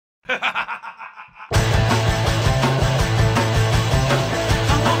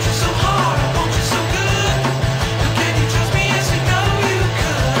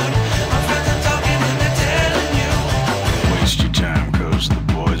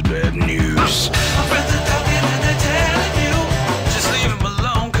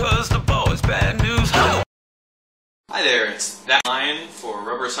Hi there, it's that Lion for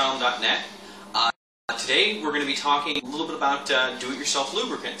rubberasylum.net. Today we're going to be talking a little bit about do-it-yourself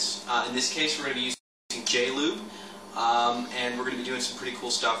lubricants. In this case we're going to be using J-Lube, and we're going to be doing some pretty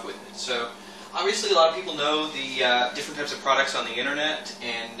cool stuff with it. So obviously a lot of people know the different types of products on the internet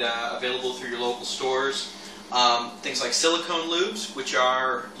and available through your local stores. Things like silicone lubes, which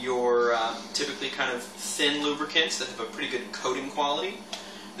are your typically kind of thin lubricants that have a pretty good coating quality.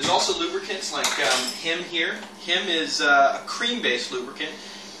 There's also lubricants like Him here. Him is a cream-based lubricant,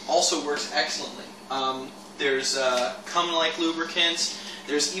 also works excellently. There's cummy-like lubricants.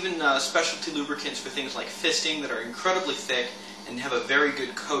 There's even specialty lubricants for things like fisting that are incredibly thick and have a very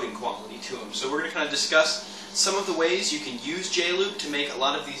good coating quality to them. So we're going to kind of discuss some of the ways you can use J-Lube to make a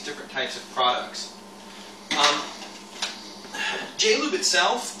lot of these different types of products. J-Lube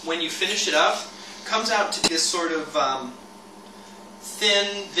itself, when you finish it up, comes out to this sort of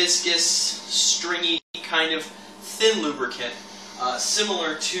thin, viscous, stringy kind of thin lubricant,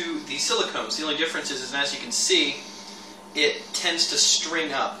 similar to the silicones. The only difference is, as you can see, it tends to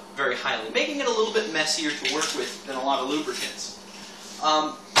string up very highly, making it a little bit messier to work with than a lot of lubricants.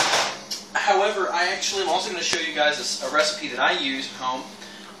 However, I actually am also going to show you guys a recipe that I use at home.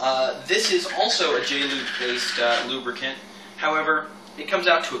 This is also a J-Lube based lubricant. However, it comes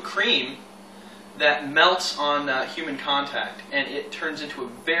out to a cream that melts on human contact, and it turns into a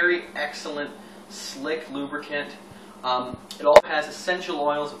very excellent, slick lubricant. It also has essential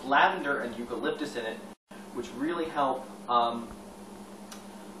oils of lavender and eucalyptus in it, which really help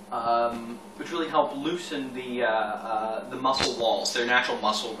loosen the muscle walls. They're natural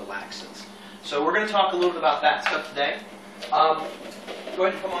muscle relaxants. So we're going to talk a little bit about that stuff today. Go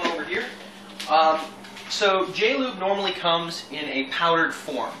ahead and come on over here. So J-Lube normally comes in a powdered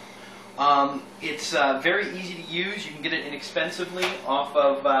form. It's very easy to use. You can get it inexpensively off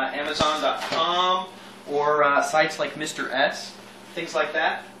of Amazon.com or sites like Mr. S, things like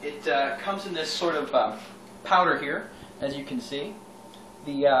that. It comes in this sort of powder here, as you can see.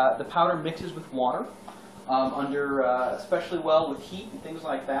 The powder mixes with water especially well with heat and things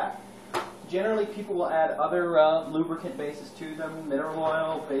like that. Generally, people will add other lubricant bases to them, mineral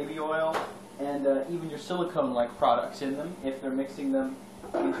oil, baby oil, and even your silicone-like products in them if they're mixing them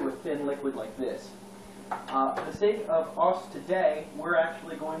into a thin liquid like this. For the sake of us today, we're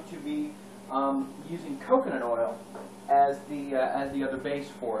actually going to be using coconut oil as the other base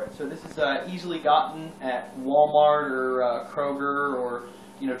for it. So this is easily gotten at Walmart or Kroger or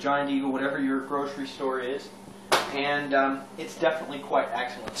Giant Eagle, whatever your grocery store is, and it's definitely quite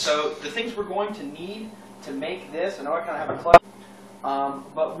excellent. So the things we're going to need to make this, I know I kind of have a clutch,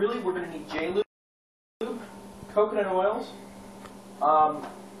 but really we're going to need J-Lube, coconut oils.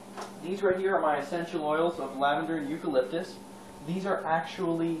 These right here are my essential oils of lavender and eucalyptus. These are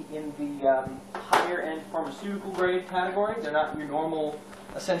actually in the higher end pharmaceutical grade category. They're not your normal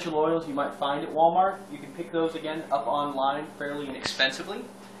essential oils you might find at Walmart. You can pick those again up online fairly inexpensively.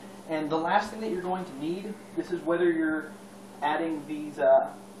 And the last thing that you're going to need, this is whether you're adding these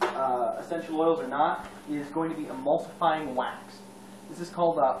essential oils or not, is going to be emulsifying wax. This is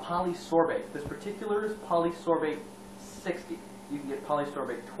called polysorbate. This particular is polysorbate 60. You can get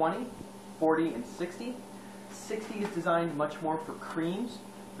polysorbate 20, 40, and 60. 60 is designed much more for creams.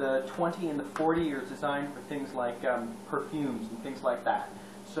 The 20 and the 40 are designed for things like perfumes and things like that.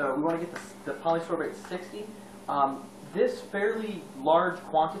 So we want to get the polysorbate 60. This fairly large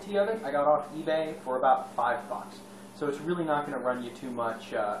quantity of it I got off eBay for about $5. So it's really not going to run you too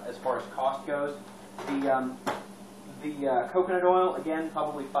much as far as cost goes. The coconut oil, again,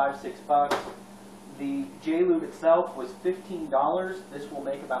 probably $5, $6. The J-Lube itself was $15. This will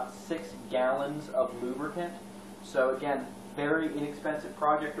make about 6 gallons of lubricant. So again, very inexpensive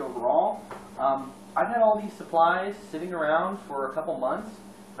project overall. I've had all these supplies sitting around for a couple months.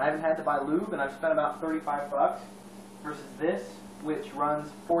 I haven't had to buy lube, and I've spent about $35 versus this, which runs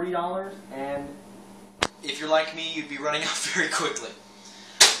 $40. And if you're like me, you'd be running out very quickly.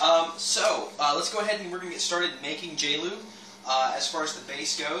 Let's go ahead and we're going to get started making J-Lube. As far as the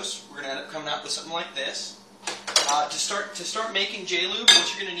base goes, we're going to end up coming out with something like this. To start making J-Lube,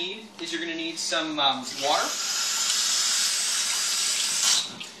 what you're going to need is you're going to need some water.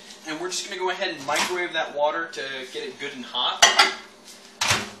 And we're just going to go ahead and microwave that water to get it good and hot.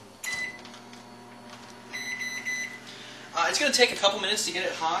 It's going to take a couple minutes to get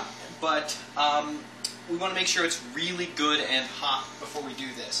it hot, but we want to make sure it's really good and hot before we do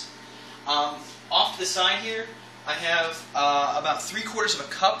this. Off to the side here, I have about 3/4 of a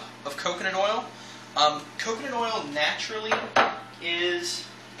cup of coconut oil. Coconut oil naturally is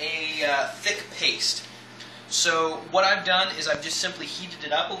a thick paste. So what I've done is I've just simply heated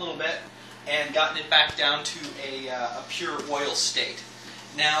it up a little bit and gotten it back down to a pure oil state.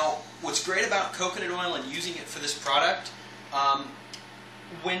 Now, what's great about coconut oil and using it for this product,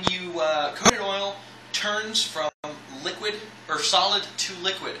 when you coconut oil turns from liquid or solid to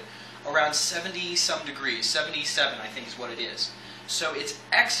liquid around 70-some degrees, 77 I think is what it is. So it's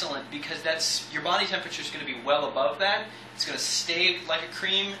excellent because your body temperature is going to be well above that. It's going to stay like a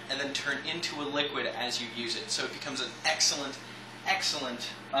cream and then turn into a liquid as you use it. So it becomes an excellent, excellent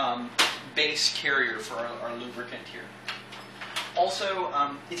base carrier for our lubricant here. Also,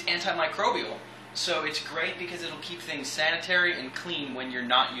 it's antimicrobial. So it's great because it'll keep things sanitary and clean when you're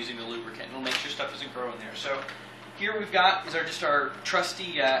not using the lubricant. It'll make sure stuff doesn't grow in there. So here we've got is just our trusty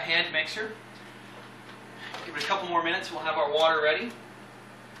hand mixer. Give it a couple more minutes and we'll have our water ready.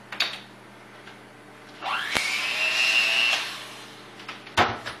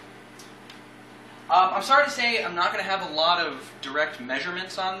 I'm sorry to say I'm not going to have a lot of direct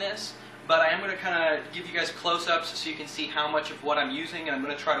measurements on this, but I am going to kind of give you guys close-ups so you can see how much of what I'm using, and I'm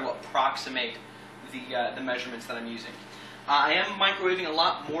going to try to approximate the measurements that I'm using. I am microwaving a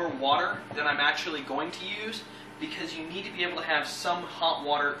lot more water than I'm actually going to use because you need to be able to have some hot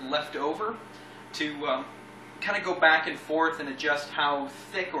water left over to kind of go back and forth and adjust how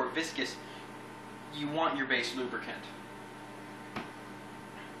thick or viscous you want your base lubricant.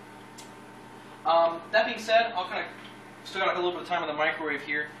 That being said, I'll kind of still got a little bit of time on the microwave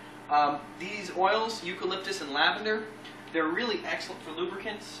here. These oils, eucalyptus and lavender, they're really excellent for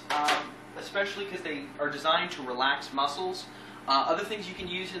lubricants, especially because they are designed to relax muscles. Other things you can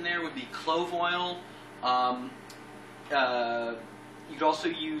use in there would be clove oil. You could also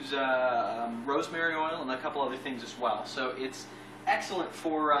use rosemary oil and a couple other things as well. So it's excellent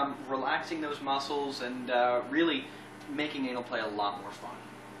for relaxing those muscles and really making anal play a lot more fun.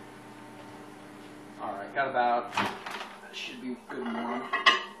 Alright, got about, that should be good and warm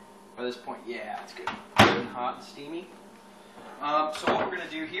by this point. Yeah, it's good. Good and hot and steamy. So what we're going to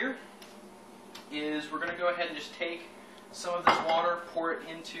do here is we're going to go ahead and just take some of this water, pour it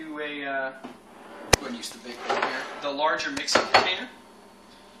into a, go ahead and use the big one here, the larger mixing container.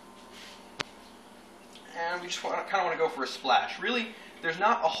 And we just kind of want to go for a splash. Really, there's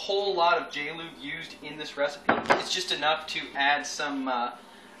not a whole lot of J-Lube used in this recipe. It's just enough to add some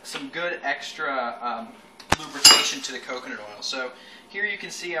good extra lubrication to the coconut oil. So here you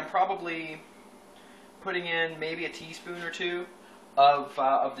can see I'm probably putting in maybe a teaspoon or two of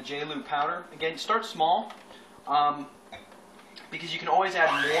the J-Lube powder. Again, start small because you can always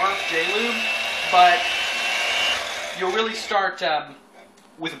add more J-Lube, but you'll really start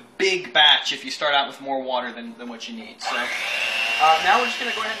with a big batch if you start out with more water than what you need. So now we're just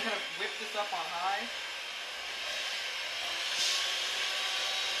going to go ahead and kind of whip this up on high.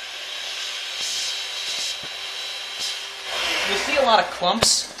 You'll see a lot of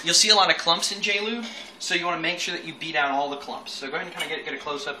clumps. You'll see a lot of clumps in J-Lube, so you want to make sure that you beat out all the clumps. So go ahead and kind of get a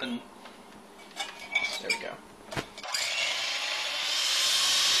close up and there we go.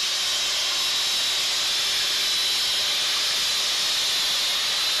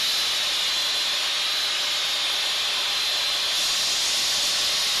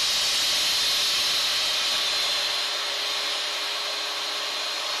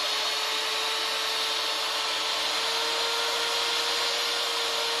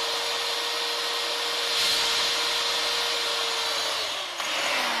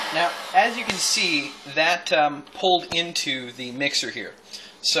 Now, as you can see, that pulled into the mixer here.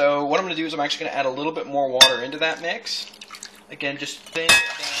 So what I'm going to do is I'm actually going to add a little bit more water into that mix. Again, just thin down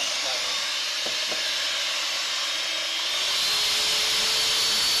slightly.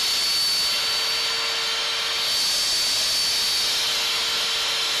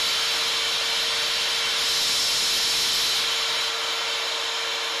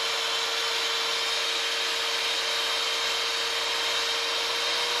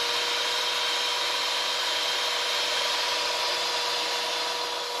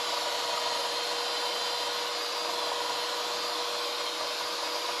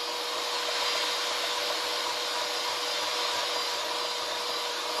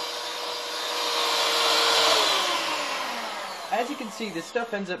 As you can see, this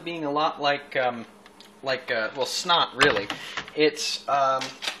stuff ends up being a lot like well, snot, really. It's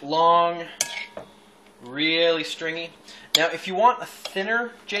long, really stringy. Now, if you want a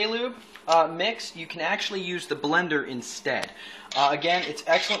thinner J-Lube, mix, you can actually use the blender instead. Again, it's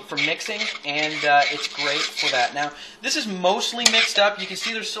excellent for mixing, and it's great for that. Now, this is mostly mixed up. You can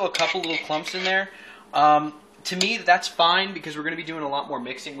see there's still a couple little clumps in there. To me, that's fine because we're going to be doing a lot more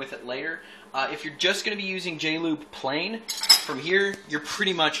mixing with it later. If you're just going to be using J-Lube plain, from here, you're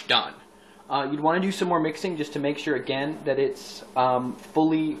pretty much done. You'd want to do some more mixing just to make sure, again, that it's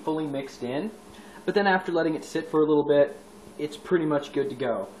fully mixed in. But then after letting it sit for a little bit, it's pretty much good to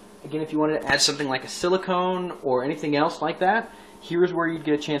go. Again, if you wanted to add something like a silicone or anything else like that, here's where you'd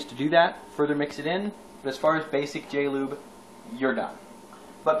get a chance to do that, further mix it in. But as far as basic J-Lube, you're done.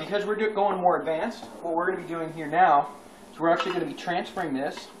 But because we're going more advanced, what we're going to be doing here now is we're actually going to be transferring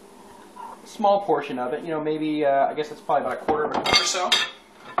this, a small portion of it, maybe, I guess that's probably about a quarter of a cup or so.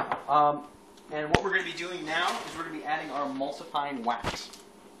 And what we're going to be doing now is we're going to be adding our emulsifying wax.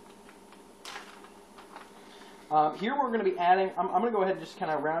 Here we're going to be adding, I'm going to go ahead and just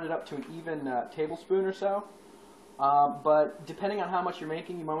kind of round it up to an even tablespoon or so. But depending on how much you're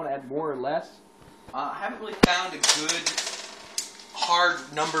making, you might want to add more or less. I haven't really found a good hard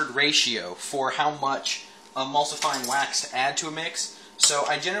numbered ratio for how much emulsifying wax to add to a mix. So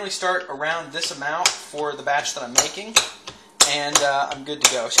I generally start around this amount for the batch that I'm making, and I'm good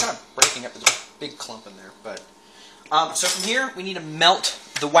to go. It's kind of breaking up, there's a big clump in there. But so from here, we need to melt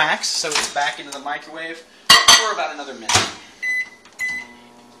the wax so it's back into the microwave for about another minute.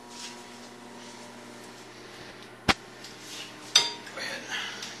 Go ahead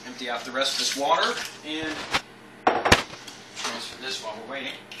and empty out the rest of this water and transfer this while we're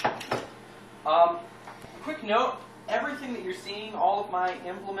waiting. Quick note, everything that you're seeing, all of my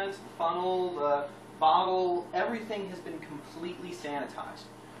implements, the funnel, the bottle, everything has been completely sanitized.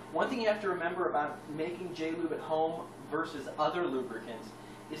 One thing you have to remember about making J-Lube at home versus other lubricants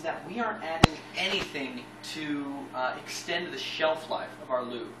is that we aren't adding anything to extend the shelf life of our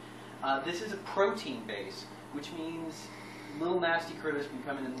lube. This is a protein base, which means little nasty critters can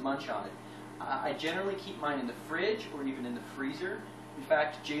come in and munch on it. I generally keep mine in the fridge or even in the freezer. In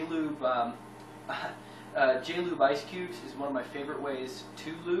fact, J-Lube J-Lube ice cubes is one of my favorite ways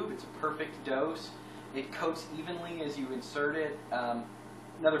to lube. It's a perfect dose. It coats evenly as you insert it.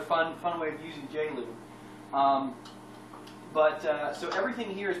 Another fun way of using J-Lube. So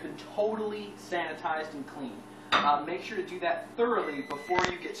everything here has been totally sanitized and clean. Make sure to do that thoroughly before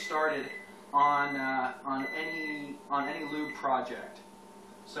you get started on any lube project.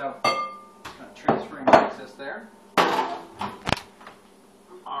 So, transferring the excess there.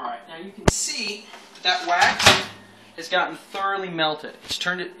 All right, now you can see that wax has gotten thoroughly melted. It's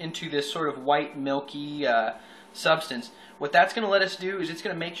turned it into this sort of white, milky substance. What that's going to let us do is it's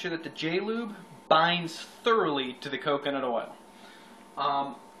going to make sure that the J-Lube binds thoroughly to the coconut oil.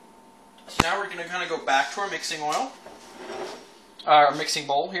 So now we're going to kind of go back to our mixing oil, our mixing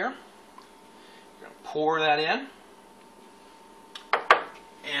bowl here. We're going to pour that in.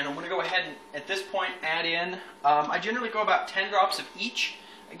 And I'm going to go ahead and, at this point, add in, I generally go about 10 drops of each.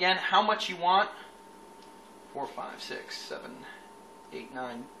 Again, how much you want, 4, 5, 6, 7, 8,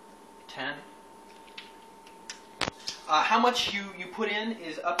 9, 10. How much you put in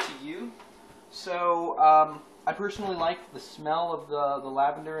is up to you. So I personally like the smell of the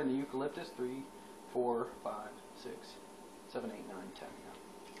lavender and the eucalyptus. 3, 4, 5, 6, 7, 8, 9, 10.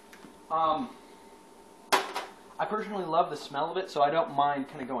 Yeah. I personally love the smell of it, so I don't mind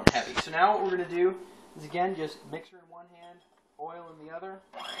kind of going heavy. So now what we're going to do is, again, just mixer in one hand, oil in the other.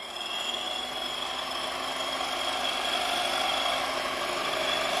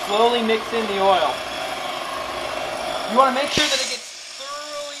 Slowly mix in the oil. You want to make sure that it gets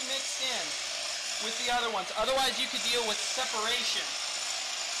thoroughly mixed in with the other ones. Otherwise, you could deal with separation.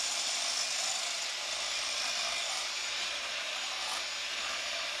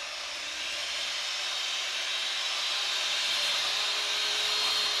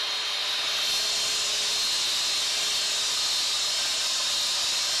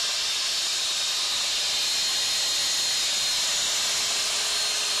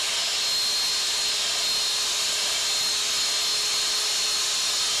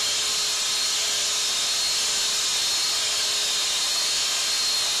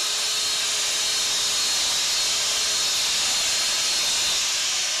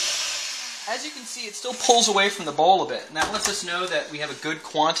 As you can see, it still pulls away from the bowl a bit, and that lets us know that we have a good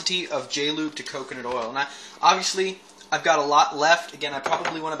quantity of J-Lube to coconut oil. Now, obviously, I've got a lot left. Again, I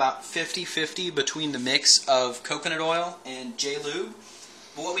probably want about 50-50 between the mix of coconut oil and J-Lube.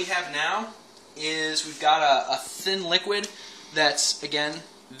 But what we have now is we've got a thin liquid that's, again,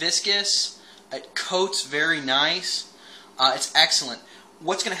 viscous. It coats very nice. It's excellent.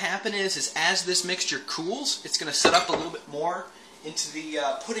 What's going to happen is as this mixture cools, it's going to set up a little bit more into the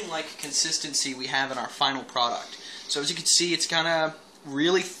pudding-like consistency we have in our final product. So as you can see, it's kind of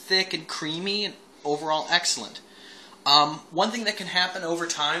really thick and creamy and overall excellent. One thing that can happen over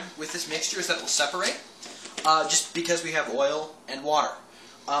time with this mixture is that it will separate, just because we have oil and water.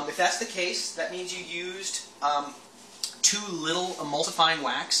 If that's the case, that means you used too little emulsifying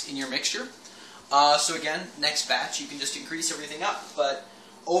wax in your mixture. So again, next batch you can just increase everything up. But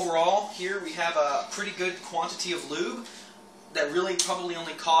overall, here we have a pretty good quantity of lube that really probably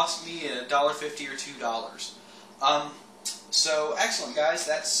only cost me $1.50 or $2. So excellent, guys.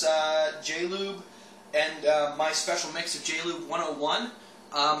 That's J-Lube and my special mix of J-Lube 101.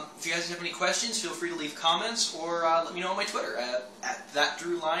 If you guys have any questions, feel free to leave comments or let me know on my Twitter at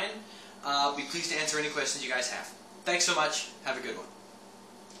 @ThatDrewLion. I'll be pleased to answer any questions you guys have. Thanks so much. Have a good one.